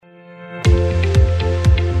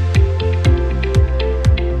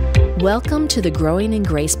Welcome to the Growing in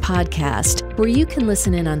Grace podcast, where you can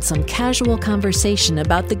listen in on some casual conversation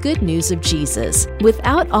about the good news of Jesus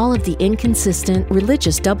without all of the inconsistent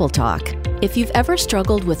religious double talk. If you've ever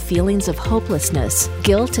struggled with feelings of hopelessness,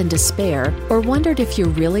 guilt, and despair, or wondered if you're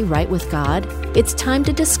really right with God, it's time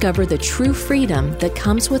to discover the true freedom that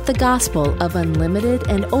comes with the gospel of unlimited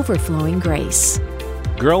and overflowing grace.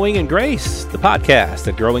 Growing in Grace, the podcast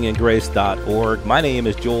at growingingrace.org. My name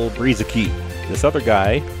is Joel Brizicki. This other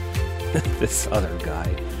guy,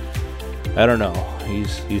 I don't know.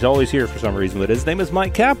 He's always here for some reason, but his name is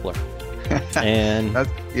Mike Kapler. And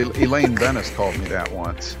Elaine Bennis called me that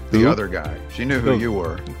once. The other guy. She knew who you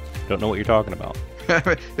were. Don't know what you're talking about.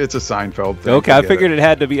 It's a Seinfeld thing. Okay, I figured it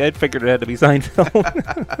had to be Seinfeld.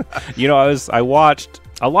 You know, I watched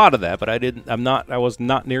a lot of that, but I was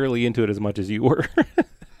not nearly into it as much as you were.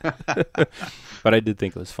 But I did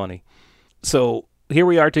think it was funny. So here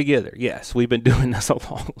we are together. Yes, we've been doing this a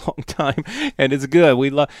long, long time, and it's good. We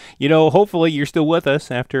love, hopefully you're still with us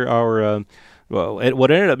after our, what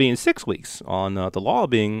ended up being 6 weeks on the law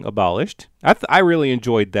being abolished. I really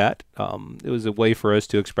enjoyed that. It was a way for us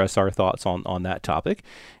to express our thoughts on that topic.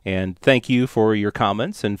 And thank you for your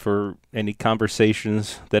comments and for any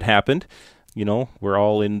conversations that happened. We're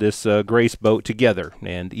all in this grace boat together,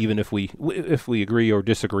 and even if we agree or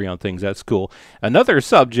disagree on things, that's cool. Another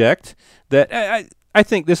subject that I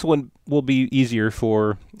think this one will be easier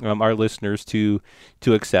for our listeners to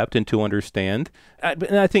accept and to understand,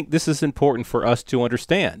 and I think this is important for us to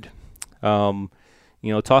understand.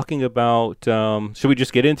 Talking about, should we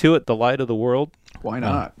just get into it? The light of the world. Why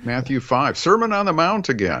not? Matthew 5, Sermon on the Mount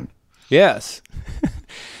again. Yes.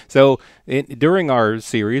 So during our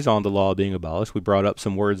series on the law being abolished, we brought up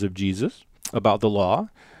some words of Jesus about the law,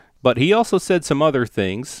 but he also said some other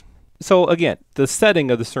things. So again, the setting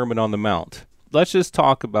of the Sermon on the Mount. Let's just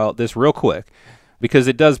talk about this real quick, because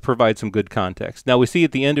it does provide some good context. Now, we see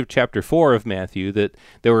at the end of chapter 4 of Matthew that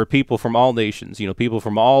there were people from all nations, people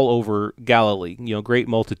from all over Galilee, great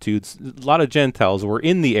multitudes. A lot of Gentiles were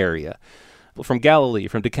in the area, from Galilee,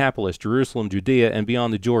 from Decapolis, Jerusalem, Judea, and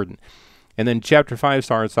beyond the Jordan. And then chapter 5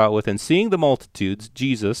 starts out with, and seeing the multitudes,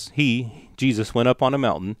 Jesus went up on a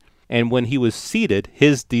mountain, and when he was seated,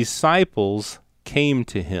 his disciples came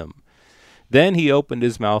to him. Then he opened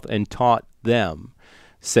his mouth and taught them,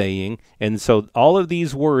 saying, and so all of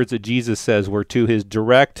these words that Jesus says were to his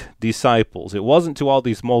direct disciples. It wasn't to all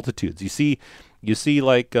these multitudes. You see,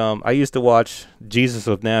 like, I used to watch Jesus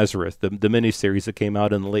of Nazareth, the miniseries that came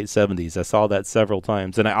out in the late 70s. I saw that several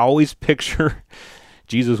times, and I always picture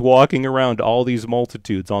Jesus walking around to all these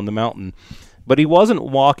multitudes on the mountain. But he wasn't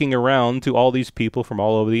walking around to all these people from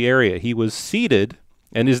all over the area. He was seated,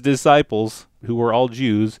 and his disciples, who were all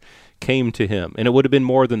Jews, came to him. And it would have been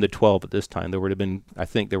more than the 12 at this time. I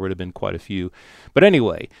think there would have been quite a few. But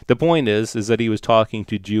anyway, the point is that he was talking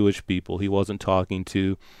to Jewish people. He wasn't talking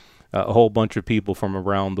to a whole bunch of people from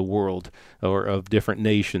around the world or of different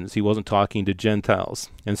nations. He wasn't talking to Gentiles.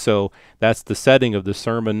 And so that's the setting of the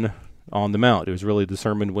Sermon on the Mount. It was really the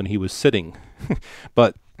sermon when he was sitting.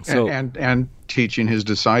 But so and teaching his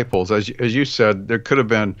disciples, as you said, there could have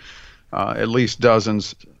been at least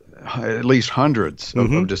dozens, at least hundreds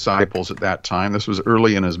of disciples at that time. This was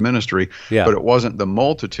early in his ministry, but it wasn't the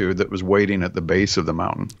multitude that was waiting at the base of the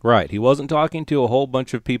mountain. Right. He wasn't talking to a whole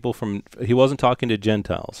bunch of people he wasn't talking to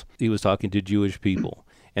Gentiles. He was talking to Jewish people.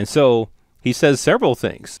 And so he says several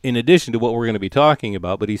things in addition to what we're going to be talking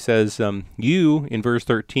about, but he says, you, in verse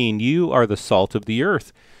 13, you are the salt of the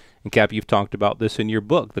earth. And Cap, you've talked about this in your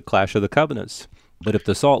book, The Clash of the Covenants. But if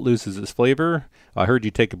the salt loses its flavor, I heard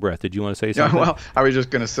you take a breath. Did you want to say something? Yeah, well, I was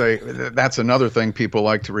just going to say that's another thing people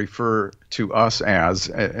like to refer to us as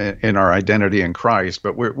in our identity in Christ,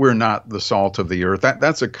 but we're not the salt of the earth.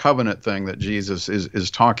 That's a covenant thing that Jesus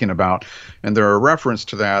is talking about, and there are reference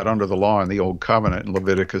to that under the law in the Old Covenant, in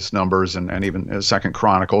Leviticus, Numbers, and even Second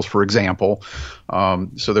Chronicles, for example.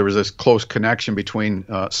 So there was this close connection between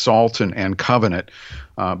salt and covenant.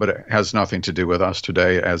 But it has nothing to do with us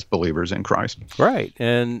today as believers in Christ. Right,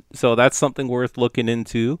 and so that's something worth looking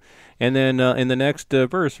into. And then in the next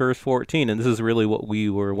verse 14, and this is really what we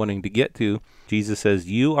were wanting to get to, Jesus says,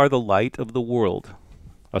 you are the light of the world.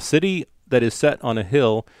 A city that is set on a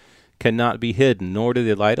hill cannot be hidden, nor do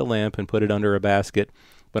they light a lamp and put it under a basket,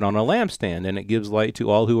 but on a lampstand, and it gives light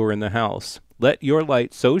to all who are in the house. Let your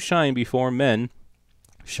light so shine before men,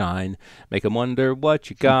 shine, make them wonder what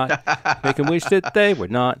you got, make them wish that they were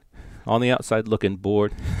not on the outside looking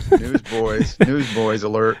bored. Newsboys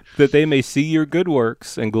alert. That they may see your good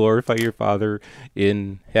works and glorify your Father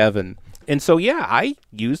in heaven. And so, I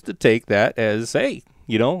used to take that as, hey,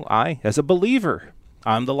 I, as a believer,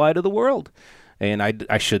 I'm the light of the world. And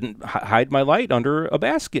I shouldn't hide my light under a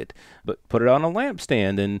basket, but put it on a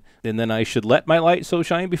lampstand. And then I should let my light so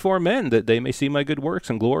shine before men that they may see my good works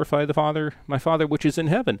and glorify my Father which is in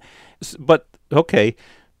heaven. But, okay,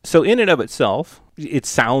 so in and of itself, it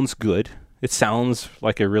sounds good. It sounds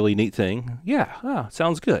like a really neat thing. Yeah,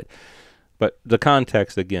 sounds good. But the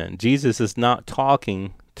context, again, Jesus is not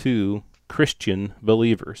talking to Christian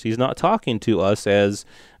believers. He's not talking to us as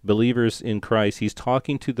believers in Christ. He's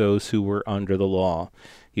talking to those who were under the law.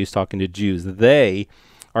 He's talking to Jews. They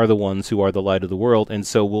are the ones who are the light of the world. And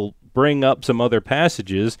so we'll bring up some other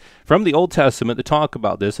passages from the Old Testament that talk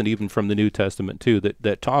about this, and even from the New Testament too,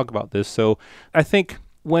 that talk about this. So I think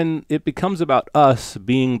when it becomes about us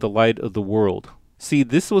being the light of the world, see,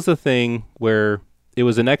 this was a thing where it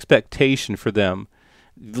was an expectation for them.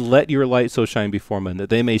 Let your light so shine before men,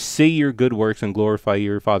 that they may see your good works and glorify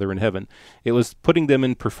your Father in heaven. It was putting them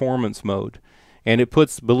in performance mode. And it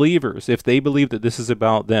puts believers, if they believe that this is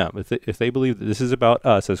about them, if they believe that this is about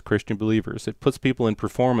us as Christian believers, it puts people in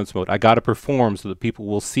performance mode. I got to perform so that people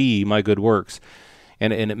will see my good works.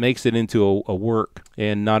 And it makes it into a work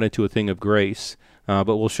and not into a thing of grace.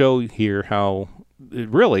 But we'll show here how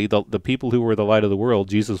really the people who were the light of the world,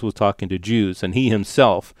 Jesus was talking to Jews, and he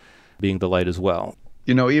himself being the light as well.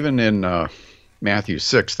 You know, even in Matthew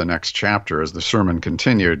 6, the next chapter, as the sermon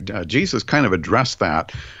continued, Jesus kind of addressed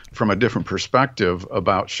that from a different perspective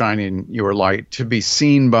about shining your light to be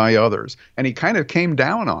seen by others. And he kind of came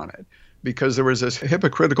down on it because there was this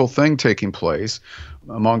hypocritical thing taking place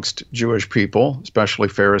amongst Jewish people, especially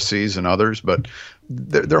Pharisees and others. But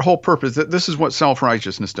their whole purpose, this is what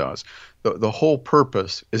self-righteousness does. The whole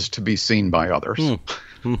purpose is to be seen by others.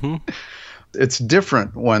 Mm-hmm. It's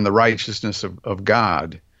different when the righteousness of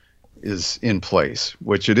God is in place,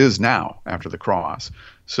 which it is now after the cross.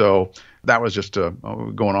 So that was just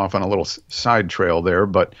going off on a little side trail there,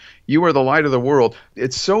 but you are the light of the world.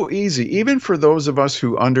 It's so easy, even for those of us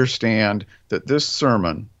who understand that this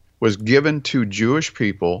sermon was given to Jewish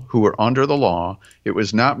people who were under the law. It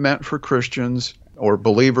was not meant for Christians or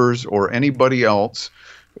believers or anybody else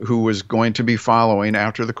who was going to be following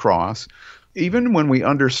after the cross. Even when we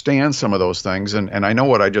understand some of those things, and I know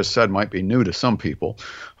what I just said might be new to some people,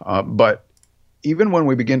 but even when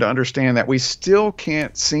we begin to understand that, we still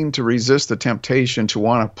can't seem to resist the temptation to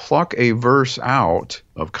want to pluck a verse out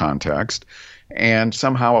of context and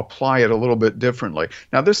somehow apply it a little bit differently.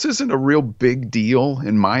 Now, this isn't a real big deal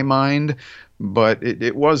in my mind, but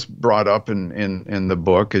it was brought up in the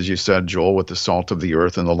book, as you said, Joel, with the salt of the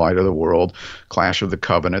earth and the light of the world, Clash of the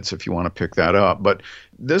Covenants, if you want to pick that up. But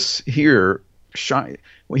this here,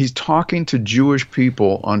 he's talking to Jewish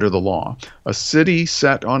people under the law. A city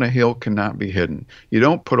set on a hill cannot be hidden. You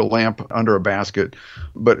don't put a lamp under a basket,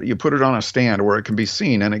 but you put it on a stand where it can be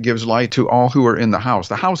seen, and it gives light to all who are in the house.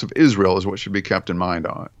 The house of Israel is what should be kept in mind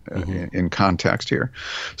in context here.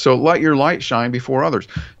 So let your light shine before others.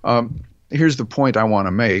 Here's the point I want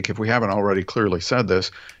to make, if we haven't already clearly said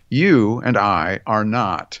this. You and I are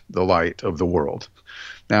not the light of the world.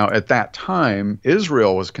 Now, at that time,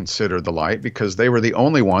 Israel was considered the light because they were the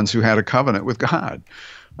only ones who had a covenant with God.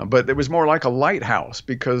 But it was more like a lighthouse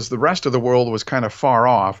because the rest of the world was kind of far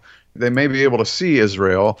off. They may be able to see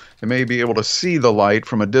Israel. They may be able to see the light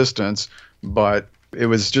from a distance, but it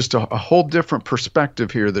was just a whole different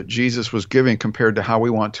perspective here that Jesus was giving compared to how we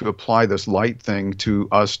want to apply this light thing to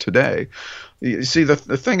us today. You see, the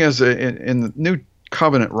thing is, in the New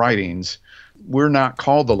Covenant writings, we're not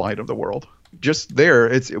called the light of the world. Just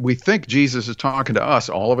there, we think Jesus is talking to us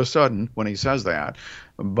all of a sudden when he says that,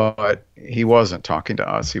 but he wasn't talking to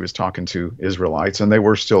us. He was talking to Israelites, and they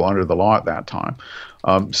were still under the law at that time.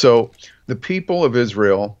 So the people of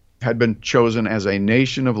Israel had been chosen as a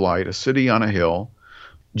nation of light, a city on a hill.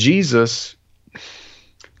 Jesus,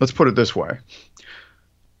 let's put it this way.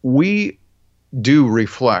 We do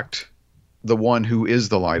reflect the one who is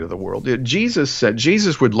the light of the world.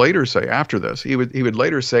 Jesus would later say after this, he would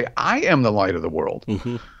later say, I am the light of the world.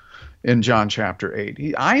 Mm-hmm. In John chapter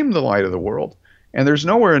 8. I am the light of the world. And there's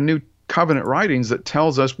nowhere in New Covenant writings that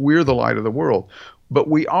tells us we're the light of the world. But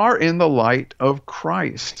we are in the light of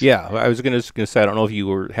Christ. Yeah, I was going to say, I don't know if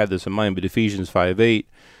you had this in mind, but Ephesians 5:8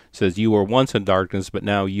 says, you were once in darkness, but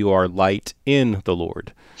now you are light in the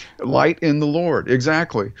Lord. Light in the Lord,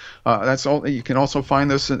 exactly. That's all. You can also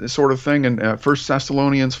find this sort of thing in 1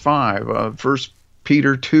 Thessalonians 5, 1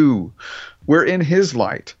 Peter 2. We're in his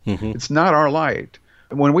light. Mm-hmm. It's not our light.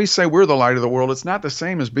 When we say we're the light of the world, it's not the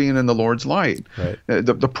same as being in the Lord's light. Right.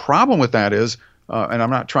 The problem with that is, and I'm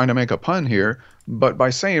not trying to make a pun here, But by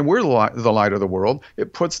saying we're the light of the world,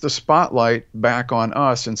 it puts the spotlight back on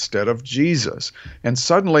us instead of Jesus. And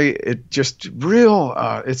suddenly it just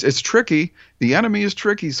it's tricky. The enemy is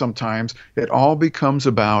tricky sometimes. It all becomes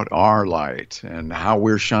about our light and how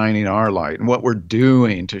we're shining our light and what we're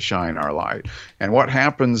doing to shine our light and what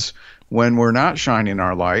happens when we're not shining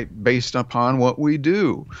our light based upon what we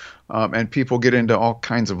do. And people get into all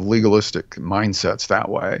kinds of legalistic mindsets that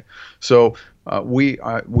way. So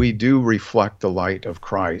we do reflect the light of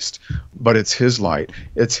Christ, but it's his light.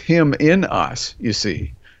 It's him in us, you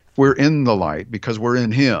see. We're in the light because we're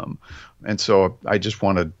in him. And so I just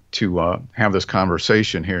wanted to have this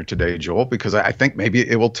conversation here today, Joel, because I think maybe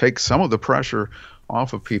it will take some of the pressure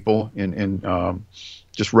off of people in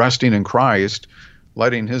just resting in Christ,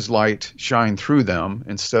 letting his light shine through them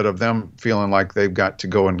instead of them feeling like they've got to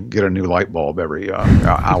go and get a new light bulb every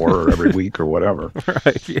hour or every week or whatever.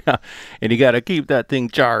 Right, yeah. And you got to keep that thing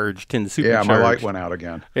charged and supercharged. Yeah, my light went out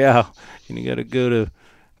again. Yeah, and you got to go to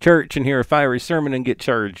church and hear a fiery sermon and get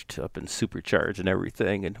charged up and supercharged and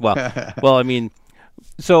everything. And well, I mean,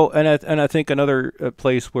 so and I think another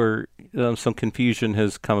place where some confusion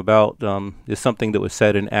has come about is something that was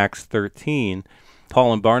said in Acts 13.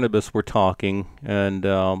 Paul and Barnabas were talking, and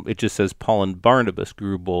it just says Paul and Barnabas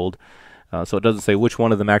grew bold. So it doesn't say which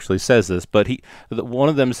one of them actually says this, but one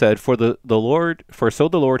of them said, For so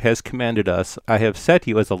the Lord has commanded us, I have set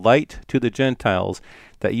you as a light to the Gentiles,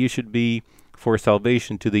 that you should be for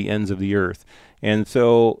salvation to the ends of the earth. And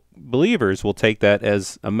so believers will take that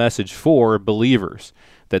as a message for believers,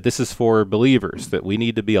 that this is for believers, that we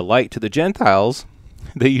need to be a light to the Gentiles,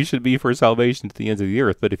 that you should be for salvation to the ends of the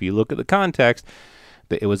earth. But if you look at the context,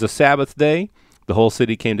 it was a Sabbath day. The whole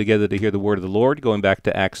city came together to hear the word of the Lord, going back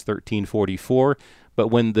to Acts 13:44. But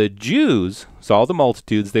when the Jews saw the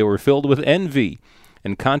multitudes, they were filled with envy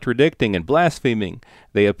and contradicting and blaspheming.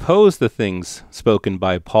 They opposed the things spoken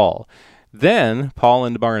by Paul. Then Paul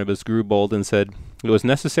and Barnabas grew bold and said, It was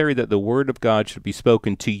necessary that the word of God should be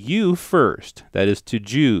spoken to you first, that is, to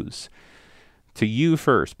Jews, to you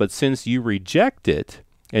first. But since you reject it,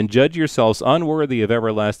 and judge yourselves unworthy of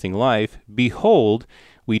everlasting life, behold,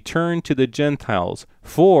 we turn to the Gentiles,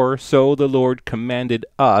 for so the Lord commanded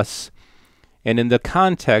us. And in the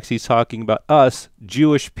context, he's talking about us,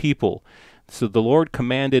 Jewish people. So the Lord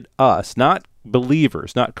commanded us, not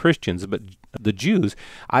believers, not Christians, but the Jews,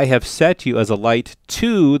 I have set you as a light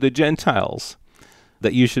to the Gentiles,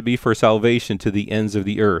 that you should be for salvation to the ends of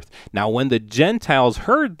the earth. Now when the Gentiles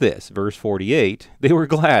heard this, verse 48, they were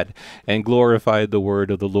glad and glorified the word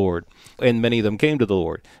of the Lord. And many of them came to the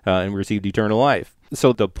Lord and received eternal life.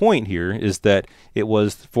 So the point here is that it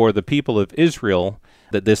was for the people of Israel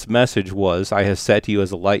that this message was, I have set you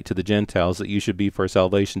as a light to the Gentiles, that you should be for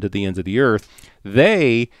salvation to the ends of the earth.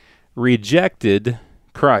 They rejected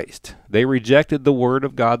Christ. They rejected the word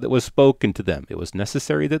of God that was spoken to them. It was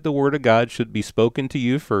necessary that the word of God should be spoken to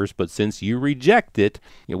you first, but since you reject it,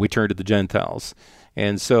 we turn to the Gentiles.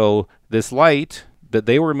 And so this light that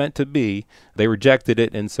they were meant to be, they rejected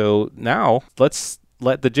it, and so now let's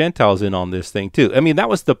let the Gentiles in on this thing too. I mean, that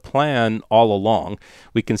was the plan all along.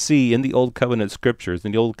 We can see in the Old Covenant scriptures,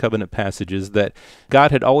 in the Old Covenant passages, that God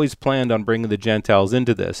had always planned on bringing the Gentiles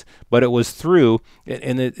into this. But it was through,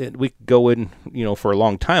 and we could go in, for a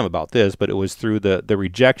long time about this, but it was through the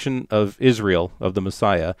rejection of Israel, of the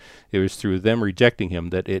Messiah. It was through them rejecting him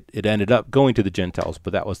that it ended up going to the Gentiles,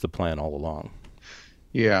 but that was the plan all along.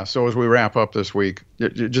 Yeah, so as we wrap up this week,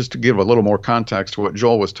 just to give a little more context to what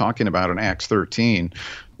Joel was talking about in Acts 13,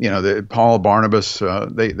 Paul, Barnabas,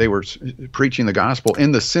 they were preaching the gospel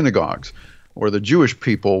in the synagogues where the Jewish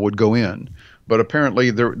people would go in. But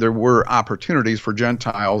apparently there were opportunities for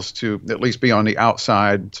Gentiles to at least be on the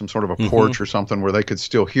outside, some sort of a porch or something where they could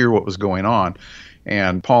still hear what was going on.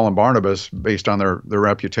 And Paul and Barnabas, based on their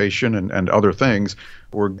reputation and other things,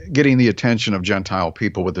 were getting the attention of Gentile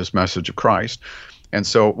people with this message of Christ. And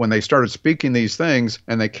so when they started speaking these things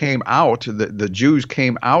and they came out, the Jews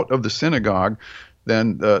came out of the synagogue,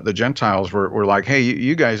 then the Gentiles were like, hey,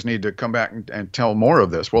 you guys need to come back and tell more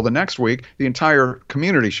of this. Well, the next week, the entire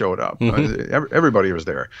community showed up. Everybody was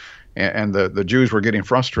there. And the Jews were getting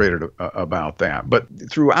frustrated about that. But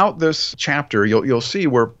throughout this chapter, you'll see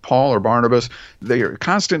where Paul or Barnabas, they are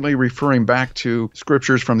constantly referring back to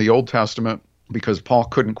scriptures from the Old Testament because Paul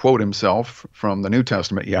couldn't quote himself from the New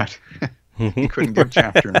Testament yet. He couldn't give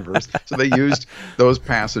chapter and verse. So they used those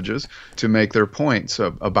passages to make their points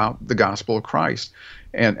about the gospel of Christ.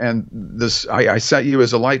 And this, I set you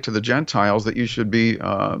as a light to the Gentiles, that you should be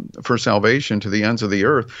for salvation to the ends of the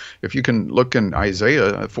earth. If you can look in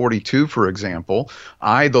Isaiah 42, for example,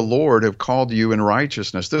 I, the Lord, have called you in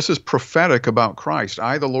righteousness. This is prophetic about Christ.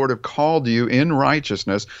 I, the Lord, have called you in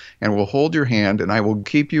righteousness and will hold your hand, and I will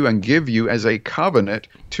keep you and give you as a covenant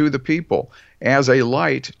to the people, as a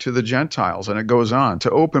light to the Gentiles. And it goes on,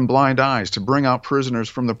 to open blind eyes, to bring out prisoners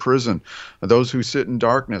from the prison, those who sit in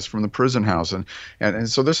darkness from the prison house. And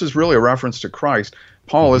so this is really a reference to Christ.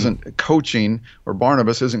 Paul isn't coaching, or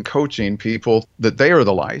Barnabas isn't coaching people that they are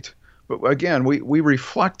the light. But again, we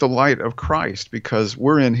reflect the light of Christ because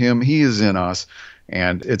we're in him, he is in us,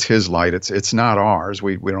 and it's his light. It's not ours.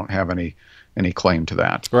 We don't have any claim to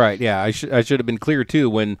that. Right, yeah. I should have been clear, too,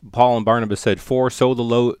 when Paul and Barnabas said, "For so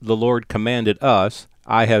the Lord commanded us,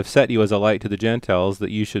 I have set you as a light to the Gentiles,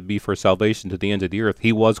 that you should be for salvation to the ends of the earth."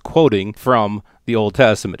 He was quoting from the Old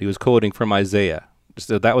Testament. He was quoting from Isaiah.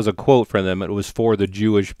 So that was a quote from them. It was for the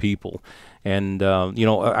Jewish people. And,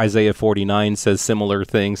 Isaiah 49 says similar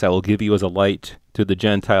things. I will give you as a light to the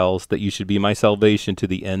Gentiles, that you should be my salvation to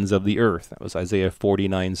the ends of the earth. That was Isaiah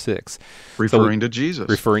 49:6. Referring to Jesus.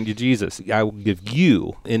 Referring to Jesus. I will give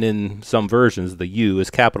you, and in some versions, the you is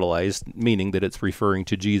capitalized, meaning that it's referring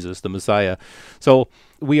to Jesus, the Messiah. So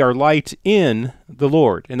we are light in the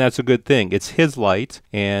Lord, and that's a good thing. It's his light,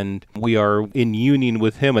 and we are in union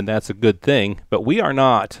with him, and that's a good thing. But we are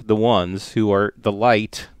not the ones who are the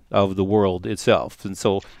light of the world itself. And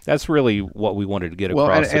so that's really what we wanted to get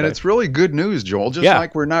across today. And it's really good news, Joel, just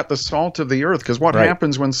like we're not the salt of the earth. Because what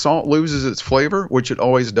happens when salt loses its flavor, which it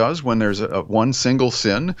always does when there's one single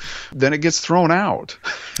sin, then it gets thrown out.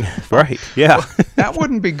 Right, yeah. Well, that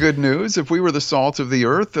wouldn't be good news if we were the salt of the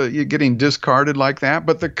earth, you're getting discarded like that.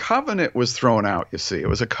 But the covenant was thrown out, you see. It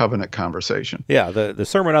was a covenant conversation. Yeah, the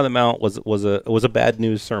Sermon on the Mount was a bad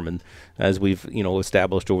news sermon, as we've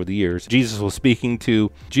established over the years. Jesus was speaking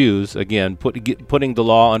to Jews, again, putting the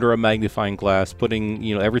law under a magnifying glass,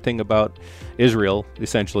 putting everything about Israel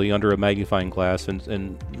essentially under a magnifying glass,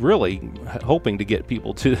 and really hoping to get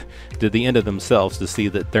people to the end of themselves to see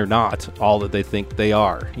that they're not all that they think they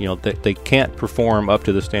are. That they can't perform up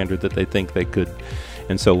to the standard that they think they could.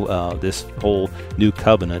 And so this whole new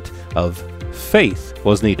covenant of faith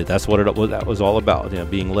was needed. That's what that was all about,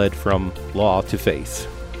 being led from law to faith.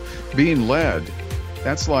 Being led,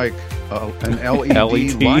 that's like an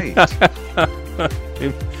LED light.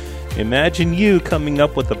 Imagine you coming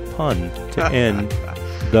up with a pun to end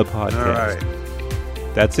the podcast. All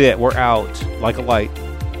right. That's it. We're out like a light.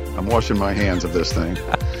 I'm washing my hands of this thing.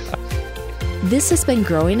 This has been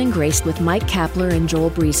Growing in Grace with Mike Kapler and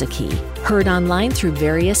Joel Brueseke, heard online through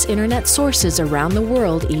various internet sources around the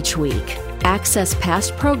world each week. Access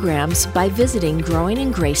past programs by visiting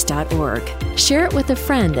growingingrace.org. Share it with a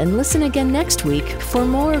friend and listen again next week for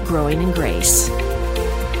more Growing in Grace.